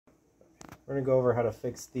we're going to go over how to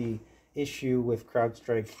fix the issue with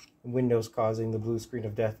CrowdStrike Windows causing the blue screen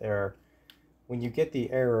of death error. When you get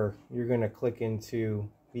the error, you're going to click into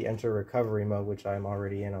the enter recovery mode, which I'm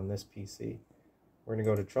already in on this PC. We're going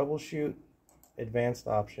to go to troubleshoot, advanced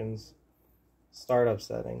options, startup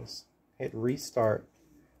settings, hit restart,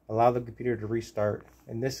 allow the computer to restart,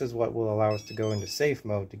 and this is what will allow us to go into safe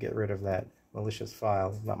mode to get rid of that malicious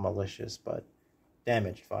file. Not malicious, but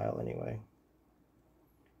damaged file anyway.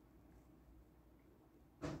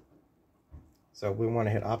 So we want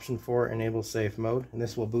to hit option 4, enable safe mode, and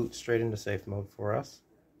this will boot straight into safe mode for us.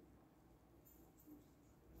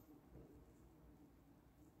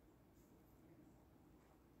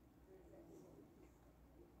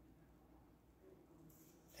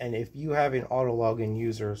 And if you have an auto login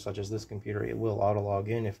user, such as this computer, it will auto log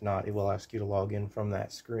in. If not, it will ask you to log in from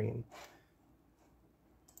that screen.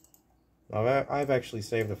 Now, I've actually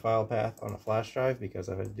saved the file path on a flash drive because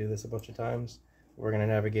I've had to do this a bunch of times. We're going to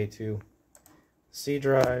navigate to C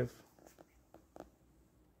drive,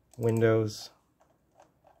 Windows,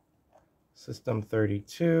 System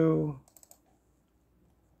 32,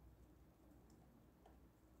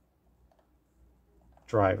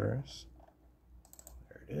 drivers.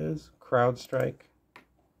 There it is, CrowdStrike.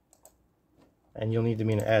 And you'll need to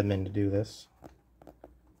be an admin to do this.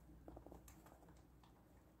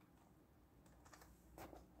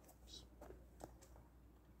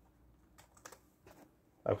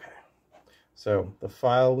 Okay. So the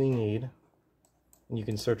file we need, and you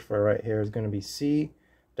can search for it right here, is going to be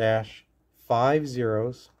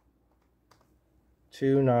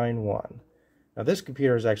C-50-291. Now this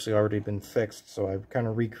computer has actually already been fixed, so I've kind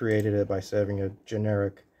of recreated it by saving a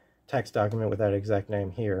generic text document with that exact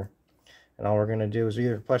name here. And all we're going to do is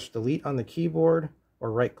either press delete on the keyboard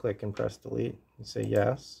or right click and press delete and say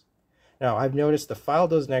yes. Now I've noticed the file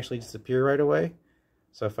doesn't actually disappear right away,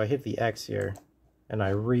 so if I hit the X here and I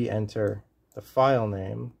re-enter the file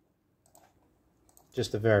name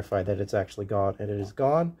just to verify that it's actually gone, and it is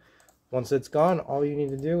gone. Once it's gone, all you need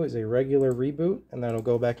to do is a regular reboot, and that'll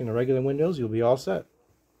go back into regular Windows. You'll be all set.